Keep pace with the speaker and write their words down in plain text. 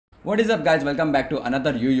What is up guys, welcome back to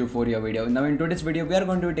another Yu Yuphroia video. Now in today's video we are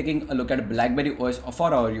going to be taking a look at Blackberry OS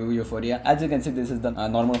for our Yu Yuphroia. As you can see, this is the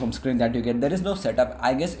normal home screen that you get. There is no setup.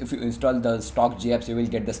 I guess if you install the stock GApps you will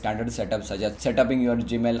get the standard setup such as setuping your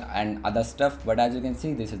Gmail and other stuff. But as you can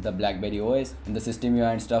see, this is the Blackberry OS and the system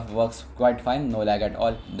UI and stuff works quite fine, no lag at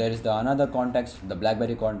all. There is the another contacts, the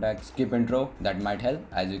Blackberry contacts, skip intro, that might help.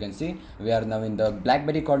 As you can see, we are now in the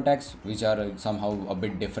Blackberry contacts, which are somehow a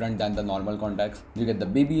bit different than the normal contacts. You get the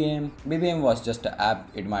BBM. BBM was just an app,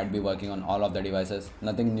 it might be working on all of the devices,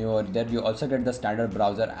 nothing new over there. You also get the standard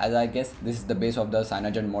browser, as I guess this is the base of the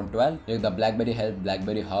CyanogenMod Mode 12. You get the Blackberry Help,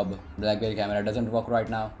 Blackberry Hub, Blackberry Camera doesn't work right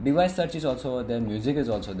now. Device search is also there, music is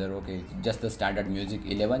also there, okay, just the standard music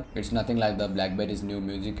 11. It's nothing like the Blackberry's new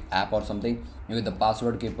music app or something. You get the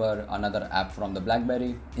password keeper, another app from the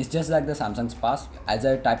Blackberry. It's just like the Samsung's Pass. As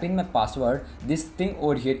I type in my password, this thing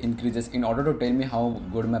over here increases in order to tell me how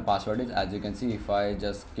good my password is. As you can see, if I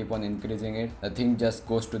just keep on increasing it, the thing just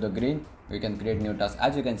goes to the green. We can create new tasks.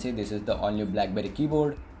 As you can see, this is the all new Blackberry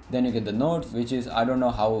keyboard. Then you get the notes, which is, I don't know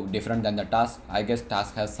how different than the task. I guess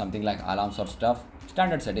task has something like alarms or stuff.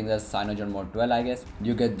 Standard settings as CyanogenMod Mode 12, I guess.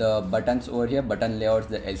 You get the buttons over here, button layouts,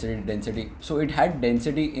 the LCD density. So it had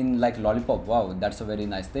density in like Lollipop. Wow, that's a very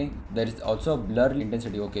nice thing. There is also blur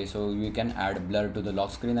intensity. Okay, so you can add blur to the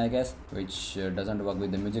lock screen, I guess, which doesn't work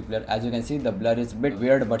with the music player. As you can see, the blur is a bit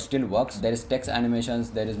weird but still works. There is text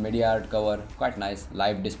animations, there is media art cover, quite nice.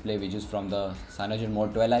 Live display, which is from the CyanogenMod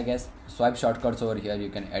Mode 12, I guess. Swipe shortcuts over here, you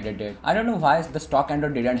can edit it. I don't know why the stock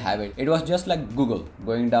Android didn't have it. It was just like Google.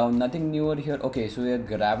 Going down, nothing new over here. Okay, so your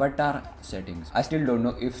Gravatar settings. I still don't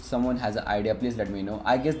know. If someone has an idea, please let me know.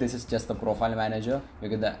 I guess this is just the profile manager. You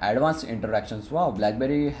get the advanced interactions. Wow,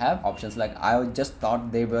 Blackberry have options. Like I just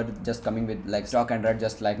thought they were just coming with like stock Android,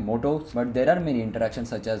 just like Motos. But there are many interactions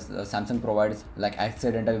such as Samsung provides, like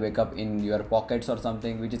accidental wake up in your pockets or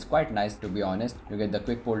something, which is quite nice to be honest. You get the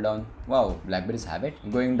quick pull down. Wow, Blackberries have it.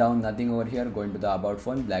 Going down, nothing over here. Going to the about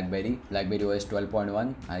phone, Blackberry OS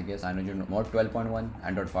 12.1. I guess CyanogenMod Mode 12.1,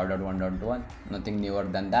 Android 5.1.1. Nothing newer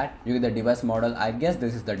than that. You get the device model. I guess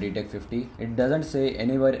this is the DTEC 50. It doesn't say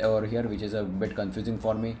anywhere over here, which is a bit confusing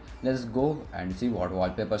for me. Let's go and see what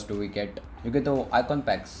wallpapers do we get. You get the icon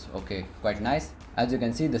packs. Okay, quite nice. As you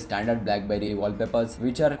can see, the standard Blackberry wallpapers,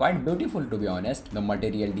 which are quite beautiful to be honest. The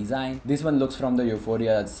material design. This one looks from the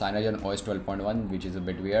Yuphoria CyanogenMod OS 12.1, which is a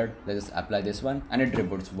bit weird. Let's just apply this one and it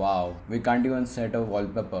reboots. Wow, we can't even set a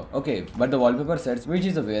wallpaper. Okay, but the wallpaper sets, which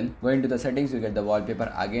is a win. Going to the settings, you get the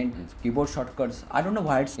wallpaper again. It's keyboard shortcuts. I don't know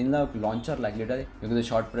why it's in the launcher like literally. You get the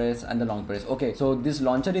short press and the long press. Okay, so this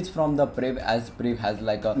launcher is from the Priv, as Priv has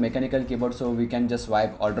like a mechanical keyboard, so we can just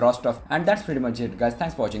swipe or draw stuff. And that's pretty much it, guys.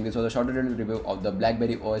 Thanks for watching. This was a short review of the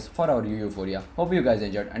Blackberry OS for our Yu Yuphroia. Hope you guys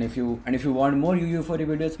enjoyed, and if you want more Yu Yuphroia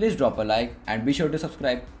videos, please drop a like and be sure to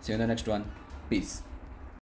subscribe. See you in the next one. Peace.